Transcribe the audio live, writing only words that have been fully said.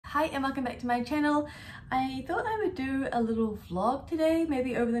Hi and welcome back to my channel. I thought I would do a little vlog today,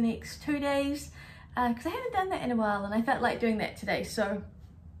 maybe over the next 2 days, because I haven't done that in a while and I felt like doing that today. So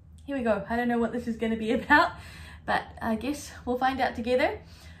here we go. I don't know what this is going to be about, but I guess we'll find out together.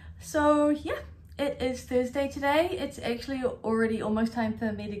 So yeah, it is Thursday today. It's actually already almost time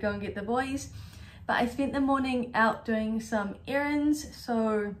for me to go and get the boys, but I spent the morning out doing some errands.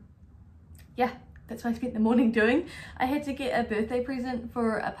 So yeah, that's what I spent the morning doing. I had to get a birthday present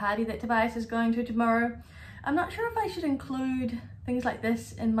for a party that Tobias is going to tomorrow. I'm not sure if I should include things like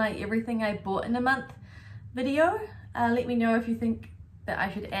this in my everything I bought in a month video. Let me know if you think that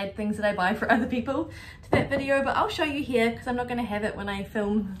I should add things that I buy for other people to that video, but I'll show you here because I'm not going to have it when I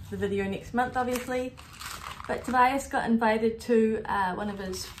film the video next month, obviously. But Tobias got invited to one of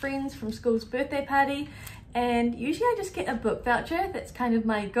his friends from school's birthday party, and usually I just get a book voucher. That's kind of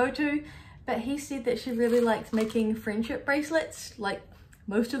my go-to. But he said that she really likes making friendship bracelets, like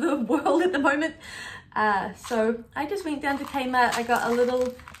most of the world at the moment. So I just went down to Kmart. I got a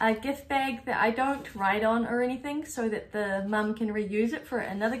little gift bag that I don't write on or anything, so that the mum can reuse it for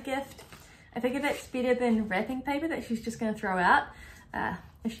another gift. I figure that's better than wrapping paper that she's just going to throw out.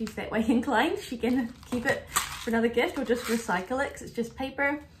 If she's that way inclined, she can keep it for another gift or just recycle it because it's just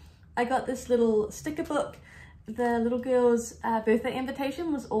paper. I got this little sticker book. The little girl's birthday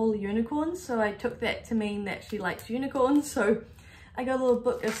invitation was all unicorns, so I took that to mean that she likes unicorns. So I got a little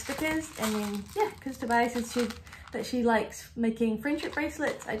book of stickers, and then yeah, because Tobias has said that she likes making friendship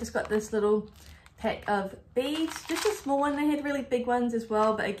bracelets, I just got this little pack of beads, just a small one. They had really big ones as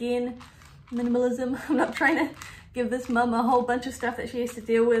well, but again, minimalism. I'm not trying to give this mum a whole bunch of stuff that she has to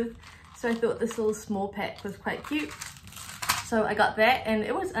deal with, so I thought this little small pack was quite cute. So I got that, and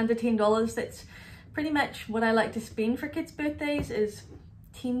it was under $10. That's pretty much what I like to spend for kids' birthdays, is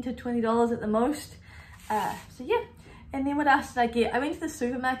 $10 to $20 at the most. So yeah, and then what else did I get? I went to the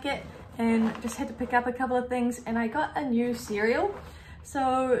supermarket and just had to pick up a couple of things, and I got a new cereal.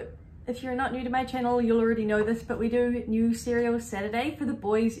 So if you're not new to my channel, you'll already know this, but we do new cereal Saturday for the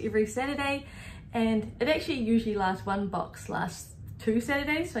boys every Saturday, and it actually usually lasts one box, lasts 2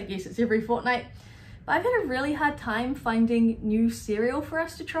 Saturdays, so I guess it's every fortnight. But I've had a really hard time finding new cereal for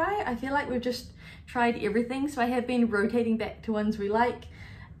us to try. I feel like we've just tried everything, so I have been rotating back to ones we like.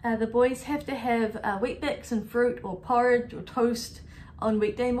 The boys have to have Wheat Bix and fruit or porridge or toast on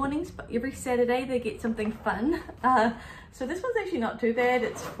weekday mornings, but every Saturday they get something fun. So this one's actually not too bad.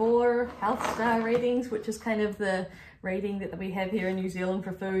 It's 4 health star ratings, which is kind of the rating that we have here in New Zealand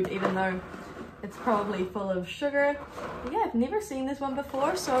for food, even though it's probably full of sugar. But yeah, I've never seen this one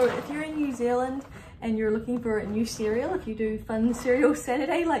before, so if you're in New Zealand and you're looking for a new cereal, if you do fun cereal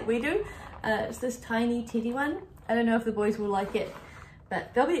Saturday like we do, it's this tiny teddy one. I don't know if the boys will like it,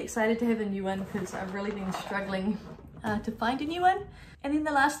 but they'll be excited to have a new one because I've really been struggling to find a new one. And then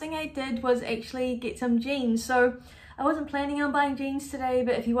the last thing I did was actually get some jeans. So I wasn't planning on buying jeans today,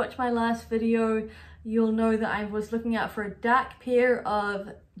 but if you watch my last video, you'll know that I was looking out for a dark pair of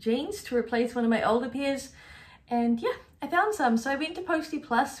jeans to replace one of my older pairs. And yeah, I found some. So I went to Posty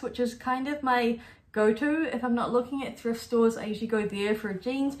Plus, which is kind of my go-to. If I'm not looking at thrift stores, I usually go there for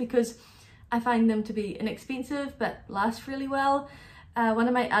jeans because I find them to be inexpensive but last really well. One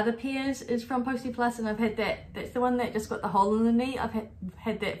of my other pairs is from Posty Plus, and I've had that. That's the one that just got the hole in the knee. I've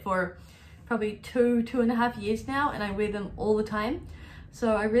had that for probably 2.5 years now, and I wear them all the time.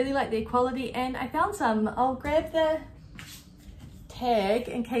 So I really like their quality, and I found some. I'll grab the tag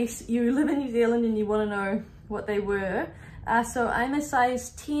in case you live in New Zealand and you want to know what they were. So I'm a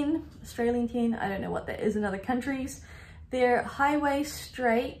size 10, Australian 10, I don't know what that is in other countries. They're high-waist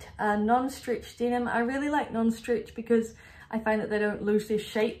straight, non-stretch denim. I really like non-stretch because I find that they don't lose their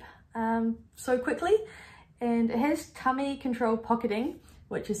shape so quickly. And it has tummy control pocketing,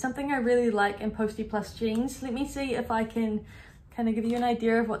 which is something I really like in Posty Plus jeans. Let me see if I can kind of give you an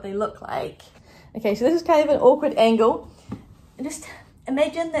idea of what they look like. Okay, so this is kind of an awkward angle. Just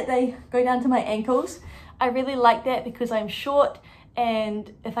imagine that they go down to my ankles. I really like that because I'm short,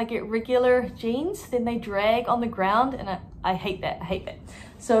 and if I get regular jeans, then they drag on the ground, and I hate that. I hate that.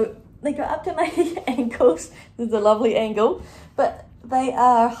 So they go up to my ankles. This is a lovely angle, but they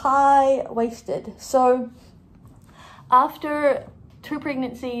are high-waisted. So after 2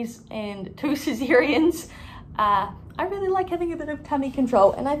 pregnancies and 2 cesareans, I really like having a bit of tummy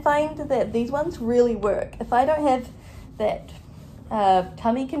control, and I find that these ones really work. If I don't have that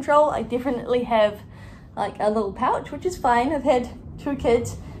tummy control, I definitely have like a little pouch, which is fine. I've had 2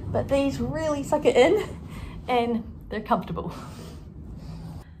 kids, but these really suck it in and they're comfortable.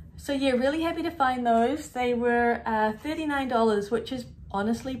 So yeah, really happy to find those. They were $39, which is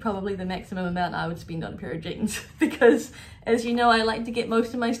honestly probably the maximum amount I would spend on a pair of jeans because as you know, I like to get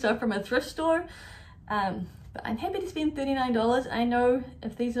most of my stuff from a thrift store. But I'm happy to spend $39. I know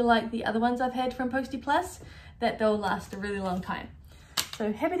if these are like the other ones I've had from Posty Plus, that they'll last a really long time.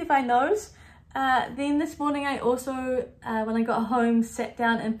 So happy to find those. Then this morning I also, when I got home, sat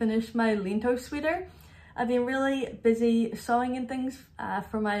down and finished my Lento sweater. I've been really busy sewing and things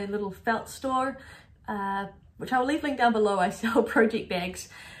for my little felt store, which I'll leave linked down below. I sell project bags,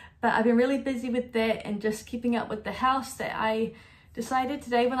 but I've been really busy with that and just keeping up with the house that I decided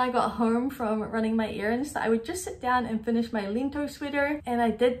today when I got home from running my errands that I would just sit down and finish my Lento sweater, and I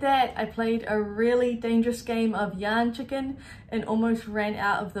did that. I played a really dangerous game of yarn chicken and almost ran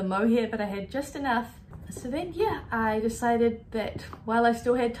out of the mohair, but I had just enough. So then yeah, I decided that while I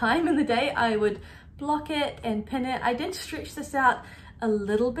still had time in the day, I would block it and pin it. I did stretch this out a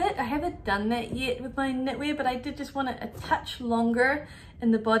little bit. I haven't done that yet with my knitwear, but I did just want it a touch longer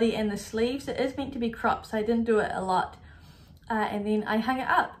in the body and the sleeves. It is meant to be cropped, so I didn't do it a lot. And then I hung it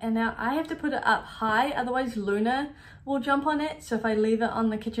up, and now I have to put it up high, otherwise Luna will jump on it. So if I leave it on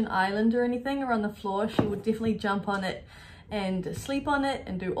the kitchen island or anything or on the floor, she will definitely jump on it and sleep on it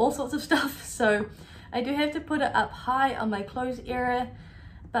and do all sorts of stuff. So I do have to put it up high on my clothes area,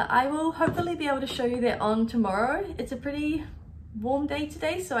 but I will hopefully be able to show you that on tomorrow. It's a pretty warm day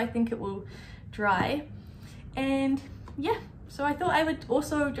today, so I think it will dry. And yeah, so I thought I would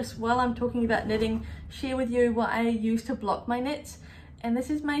also, just while I'm talking about knitting, share with you what I use to block my knits. And this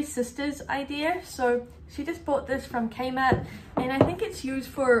is my sister's idea. So she just bought this from Kmart, and I think it's used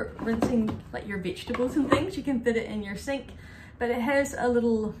for rinsing like your vegetables and things. You can fit it in your sink, but it has a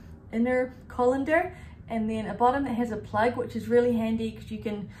little inner colander and then a bottom that has a plug, which is really handy because you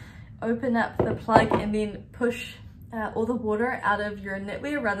can open up the plug and then push all the water out of your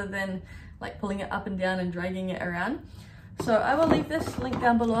knitwear rather than like pulling it up and down and dragging it around. So I will leave this link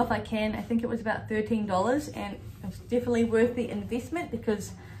down below if I can. I think it was about $13, and it's definitely worth the investment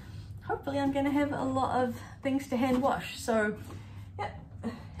because hopefully I'm going to have a lot of things to hand wash. So yeah,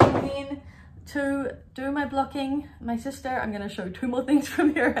 and then to do my blocking, my sister, I'm going to show two more things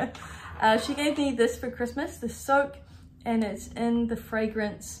from her. She gave me this for Christmas, this soak, and it's in the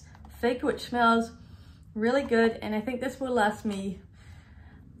fragrance Fig, which smells really good, and I think this will last me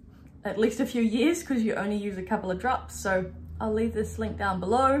at least a few years because you only use a couple of drops. So I'll leave this link down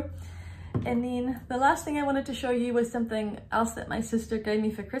below. And then the last thing I wanted to show you was something else that my sister gave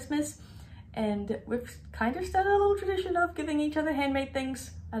me for Christmas, and we've kind of started a little tradition of giving each other handmade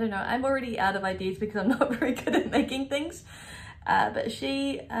things. I don't know, I'm already out of ideas because I'm not very good at making things, but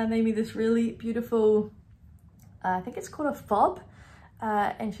she made me this really beautiful, I think it's called a fob,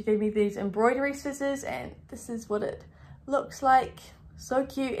 and she gave me these embroidery scissors, and this is what it looks like. So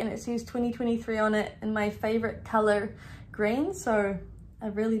cute, and it says 2023 on it in my favorite color, green. So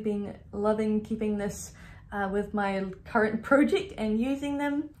I've really been loving keeping this with my current project and using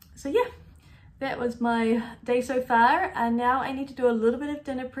them. So yeah, that was my day so far, and now I need to do a little bit of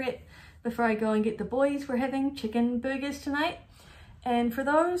dinner prep before I go and get the boys. We're having chicken burgers tonight, and for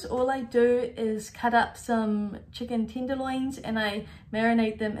those all I do is cut up some chicken tenderloins and I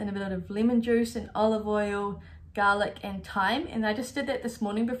marinate them in a bit of lemon juice and olive oil, garlic and thyme, and I just did that this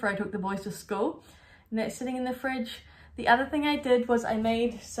morning before I took the boys to school, and that's sitting in the fridge. The other thing I did was I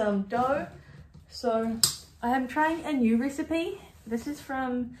made some dough. So I am trying a new recipe. This is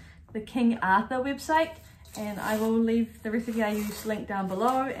from the King Arthur website, and I will leave the recipe I used linked down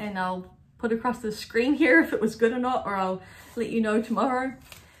below, and I'll put across the screen here if it was good or not, or I'll let you know tomorrow.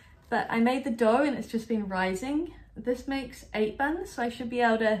 But I made the dough and it's just been rising. This makes 8 buns, so I should be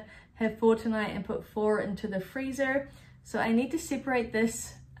able to have 4 tonight and put 4 into the freezer. So I need to separate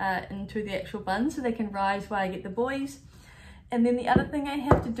this into the actual buns so they can rise while I get the boys. And then the other thing I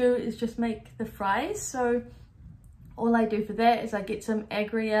have to do is just make the fries. So all I do for that is I get some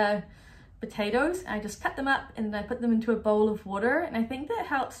agria potatoes, and I just cut them up and I put them into a bowl of water, and I think that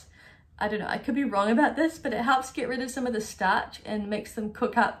helps. I don't know, I could be wrong about this, but it helps get rid of some of the starch and makes them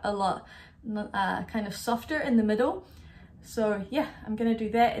cook up a lot kind of softer in the middle. So yeah, I'm gonna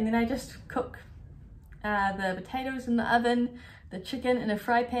do that, and then I just cook the potatoes in the oven, the chicken in a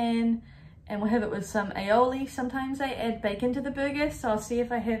fry pan, and we'll have it with some aioli. Sometimes I add bacon to the burger, so I'll see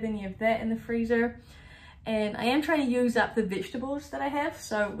if I have any of that in the freezer. And I am trying to use up the vegetables that I have.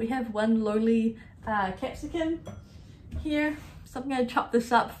 So we have one lowly capsicum here, so I'm going to chop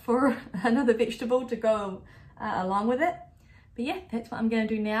this up for another vegetable to go along with it. But yeah, that's what I'm going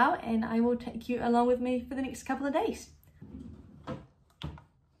to do now, and I will take you along with me for the next couple of days.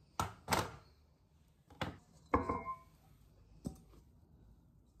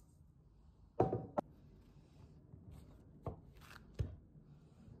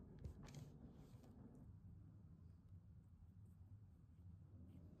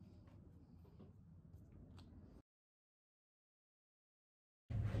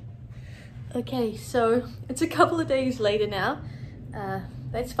 Okay, so it's a couple of days later now.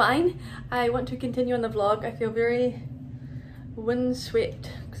 That's fine. I want to continue on the vlog. I feel very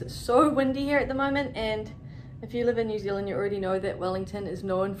windswept because it's so windy here at the moment, and if you live in New Zealand you already know that Wellington is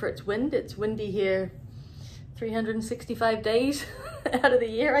known for its wind. It's windy here 365 days out of the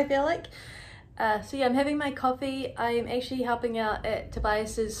year, I feel like. So yeah, I'm having my coffee. I'm actually helping out at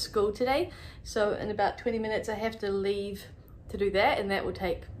Tobias's school today, so in about 20 minutes I have to leave to do that, and that will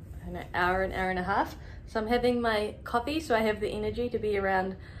take an hour and a half. So I'm having my coffee so I have the energy to be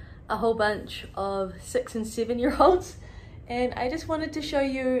around a whole bunch of 6 and 7 year olds. And I just wanted to show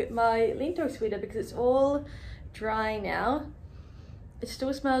you my Lento sweater because it's all dry now. It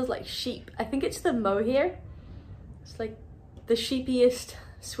still smells like sheep. I think it's the mohair. It's like the sheepiest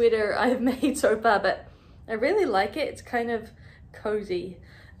sweater I've made so far, but I really like it. It's kind of cozy.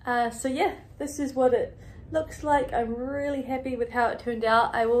 So yeah, this is what it looks like. I'm really happy with how it turned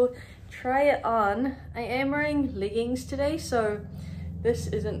out. I will try it on. I am wearing leggings today, so this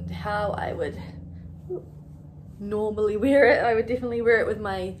isn't how I would normally wear it. I would definitely wear it with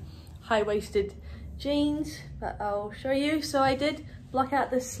my high-waisted jeans, but I'll show you. So I did block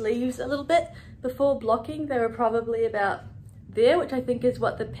out the sleeves a little bit. Before blocking, they were probably about there, which I think is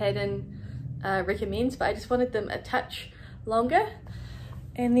what the pattern recommends, but I just wanted them a touch longer.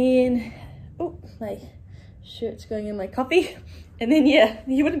 And then, oh, my shirt's going in my coffee. And then yeah,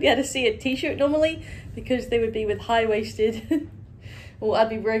 you wouldn't be able to see a t-shirt normally because they would be with high-waisted, or I'd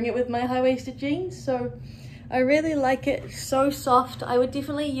be wearing it with my high-waisted jeans. So I really like it, it's so soft. I would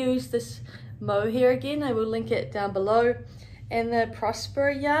definitely use this mohair again. I will link it down below. And the Prosper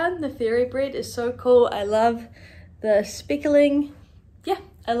yarn, the fairy bread, is so cool. I love the speckling. Yeah,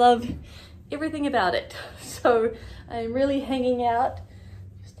 I love everything about it. So I'm really hanging out,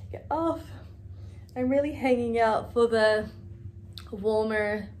 just take it off. I'm really hanging out for the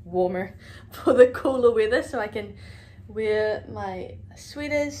warmer, for the cooler weather, so I can wear my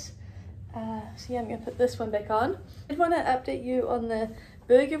sweaters. So yeah, I'm gonna put this one back on. I want to update you on the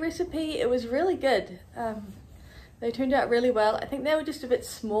burger recipe. It was really good. They turned out really well. I think they were just a bit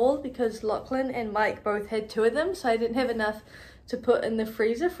small because Lachlan and Mike both had 2 of them, so I didn't have enough to put in the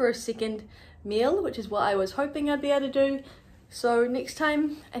freezer for a second meal, which is what I was hoping I'd be able to do. So next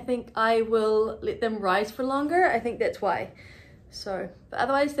time I think I will let them rise for longer. I think that's why. So, but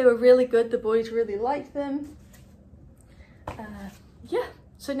otherwise they were really good. The boys really liked them. Yeah,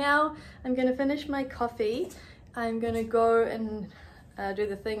 so now I'm gonna finish my coffee. I'm gonna go and do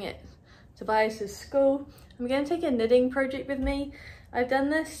the thing at Tobias's school. I'm gonna take a knitting project with me. I've done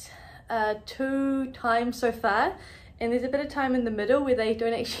this 2 times so far, and there's a bit of time in the middle where they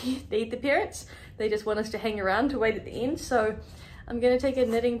don't actually need the parents. They just want us to hang around to wait at the end. So I'm gonna take a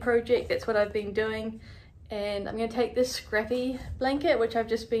knitting project. That's what I've been doing. And I'm gonna take this scrappy blanket, which I've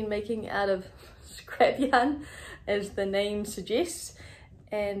just been making out of scrap yarn, as the name suggests.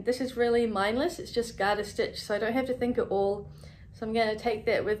 And this is really mindless. It's just garter stitch, so I don't have to think at all. So I'm gonna take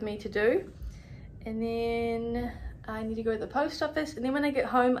that with me to do. And then I need to go to the post office, and then when I get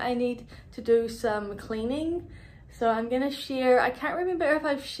home I need to do some cleaning. So I'm gonna share, I can't remember if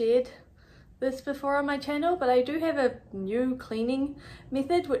I've shared this before on my channel, but I do have a new cleaning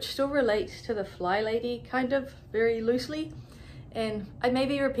method which still relates to the Fly Lady, kind of, very loosely. And I may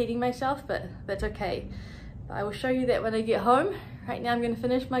be repeating myself, but that's okay. But I will show you that when I get home. Right now I'm gonna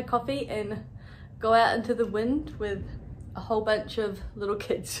finish my coffee and go out into the wind with a whole bunch of little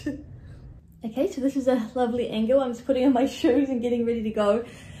kids. Okay, so this is a lovely angle. I'm just putting on my shoes and getting ready to go.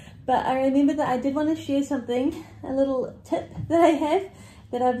 But I remember that I did want to share something, a little tip that I have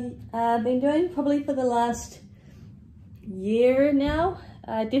that I've been doing probably for the last year now.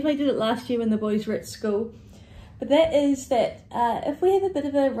 I definitely did it last year when the boys were at school. But that is that if we have a bit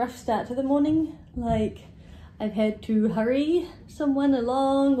of a rough start to the morning, like I've had to hurry someone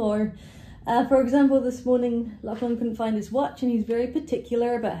along, or for example this morning Lachlan couldn't find his watch, and he's very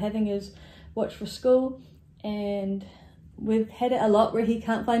particular about having his watch for school, and we've had it a lot where he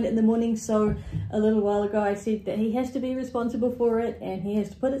can't find it in the morning. So a little while ago I said that he has to be responsible for it, and he has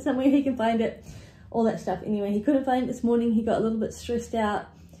to put it somewhere he can find it, all that stuff. Anyway, he couldn't find it this morning. He got a little bit stressed out,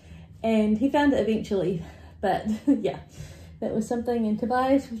 and he found it eventually. But yeah, that was something. And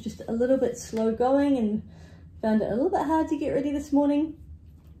Tobias was just a little bit slow going and found it a little bit hard to get ready this morning.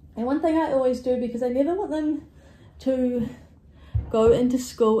 And one thing I always do, because I never want them to go into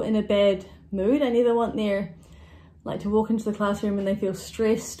school in a bad mood. I never want their, like, to walk into the classroom and they feel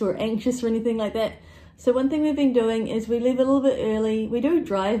stressed or anxious or anything like that. So one thing we've been doing is we leave a little bit early. We do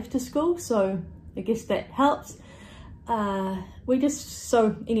drive to school, so I guess that helps.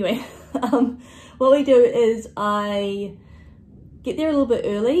 So anyway, what we do is I get there a little bit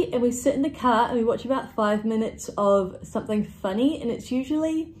early and we sit in the car and we watch about 5 minutes of something funny, and it's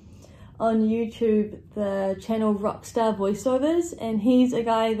usually on YouTube, the channel Rockstar Voiceovers, and he's a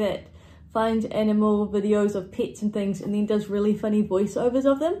guy that finds animal videos of pets and things and then does really funny voiceovers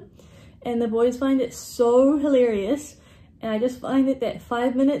of them, and the boys find it so hilarious. And I just find that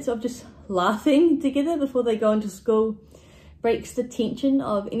 5 minutes of just laughing together before they go into school breaks the tension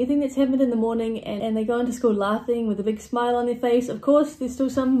of anything that's happened in the morning, and they go into school laughing with a big smile on their face. Of course, there's still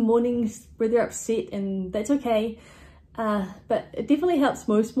some mornings where they're upset, and that's okay. But it definitely helps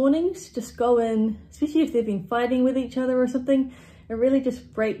most mornings. Just go in, especially if they've been fighting with each other or something, it really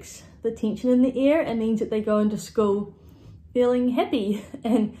just breaks the tension in the air and means that they go into school feeling happy.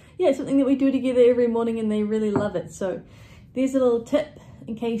 And yeah, it's something that we do together every morning and they really love it. So there's a little tip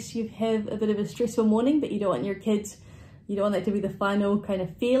in case you have a bit of a stressful morning, but you don't want your kids, you don't want that to be the final kind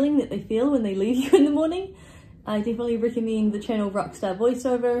of feeling that they feel when they leave you in the morning. I definitely recommend the channel Rockstar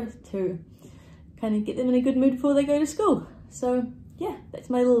Voiceover to kind of get them in a good mood before they go to school. So yeah, that's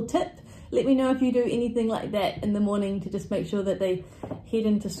my little tip. Let me know if you do anything like that in the morning to just make sure that they head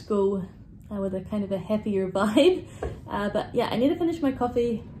into school with a kind of a happier vibe. But yeah, I need to finish my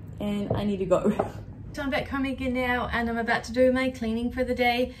coffee and I need to go. So I'm back home again now and I'm about to do my cleaning for the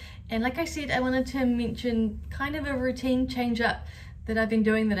day. And like I said, I wanted to mention kind of a routine change up that I've been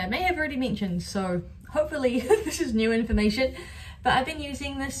doing that I may have already mentioned. So hopefully this is new information. But I've been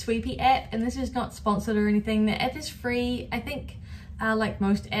using this Sweepy app, and this is not sponsored or anything. The app is free. I think like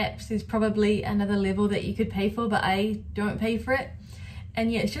most apps, there's probably another level that you could pay for, but I don't pay for it.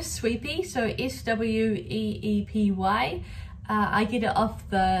 And yeah, it's just Sweepy, so SWEEPY. I get it off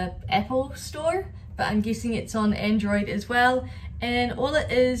the Apple store, but I'm guessing it's on Android as well. And all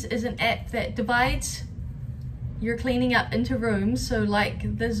it is an app that divides your cleaning up into rooms. So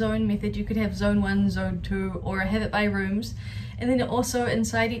like the zone method, you could have zone 1, zone 2, or have it by rooms. And then also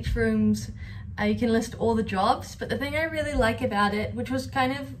inside each rooms, you can list all the jobs. But the thing I really like about it, which was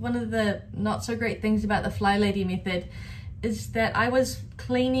kind of one of the not so great things about the Fly Lady method, is that I was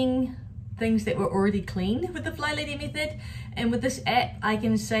cleaning things that were already clean with the Fly Lady method. And with this app, I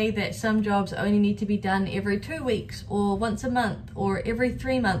can say that some jobs only need to be done every 2 weeks or once a month or every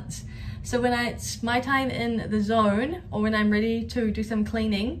 3 months. So when it's my time in the zone or when I'm ready to do some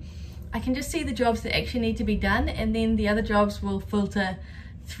cleaning, I can just see the jobs that actually need to be done, and then the other jobs will filter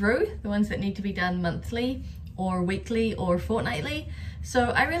through, the ones that need to be done monthly or weekly or fortnightly. So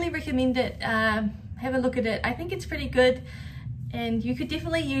I really recommend it. Have a look at it. I think it's pretty good, and you could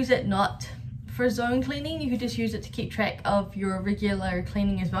definitely use it not for zone cleaning. You could just use it to keep track of your regular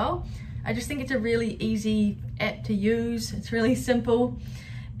cleaning as well. I just think it's a really easy app to use. It's really simple,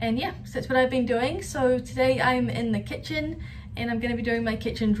 and yeah, so that's what I've been doing. So today I'm in the kitchen and I'm going to be doing my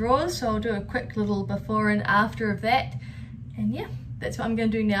kitchen drawers, so I'll do a quick little before and after of that. And yeah, that's what I'm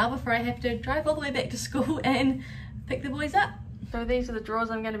going to do now before I have to drive all the way back to school and pick the boys up. So these are the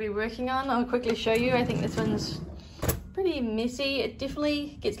drawers I'm going to be working on. I'll quickly show you. I think this one's pretty messy. It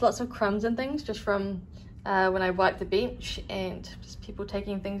definitely gets lots of crumbs and things just from when I wipe the bench and just people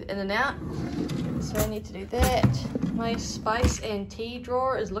taking things in and out. So I need to do that. My spice and tea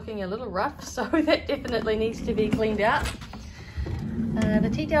drawer is looking a little rough, so that definitely needs to be cleaned out. The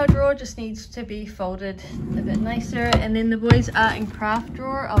tea towel drawer just needs to be folded a bit nicer, and then the boys' art and craft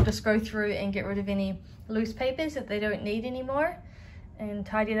drawer, I'll just go through and get rid of any loose papers that they don't need anymore and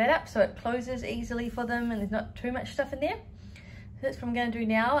tidy that up so it closes easily for them and there's not too much stuff in there. So that's what I'm going to do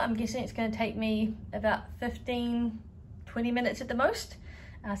now. I'm guessing it's going to take me about 15-20 minutes at the most,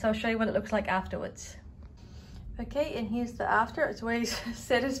 so I'll show you what it looks like afterwards. Okay, and here's the after. It's always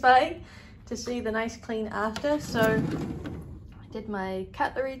satisfying to see the nice clean after. So did my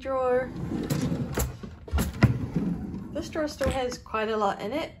cutlery drawer. This drawer still has quite a lot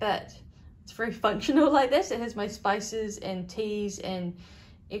in it, but it's very functional like this. It has my spices and teas and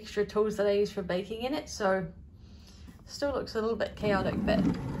extra tools that I use for baking in it, so still looks a little bit chaotic, but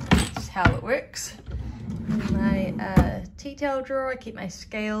that's how it works. And my tea towel drawer, I keep my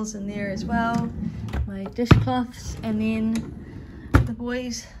scales in there as well, my dishcloths, and then the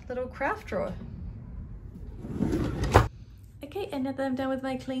boys' little craft drawer. Okay, and now that I'm done with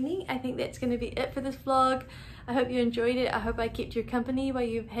my cleaning, I think that's going to be it for this vlog. I hope you enjoyed it. I hope I kept you company while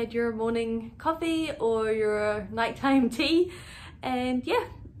you've had your morning coffee or your nighttime tea. And yeah,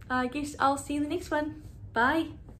 I guess I'll see you in the next one. Bye.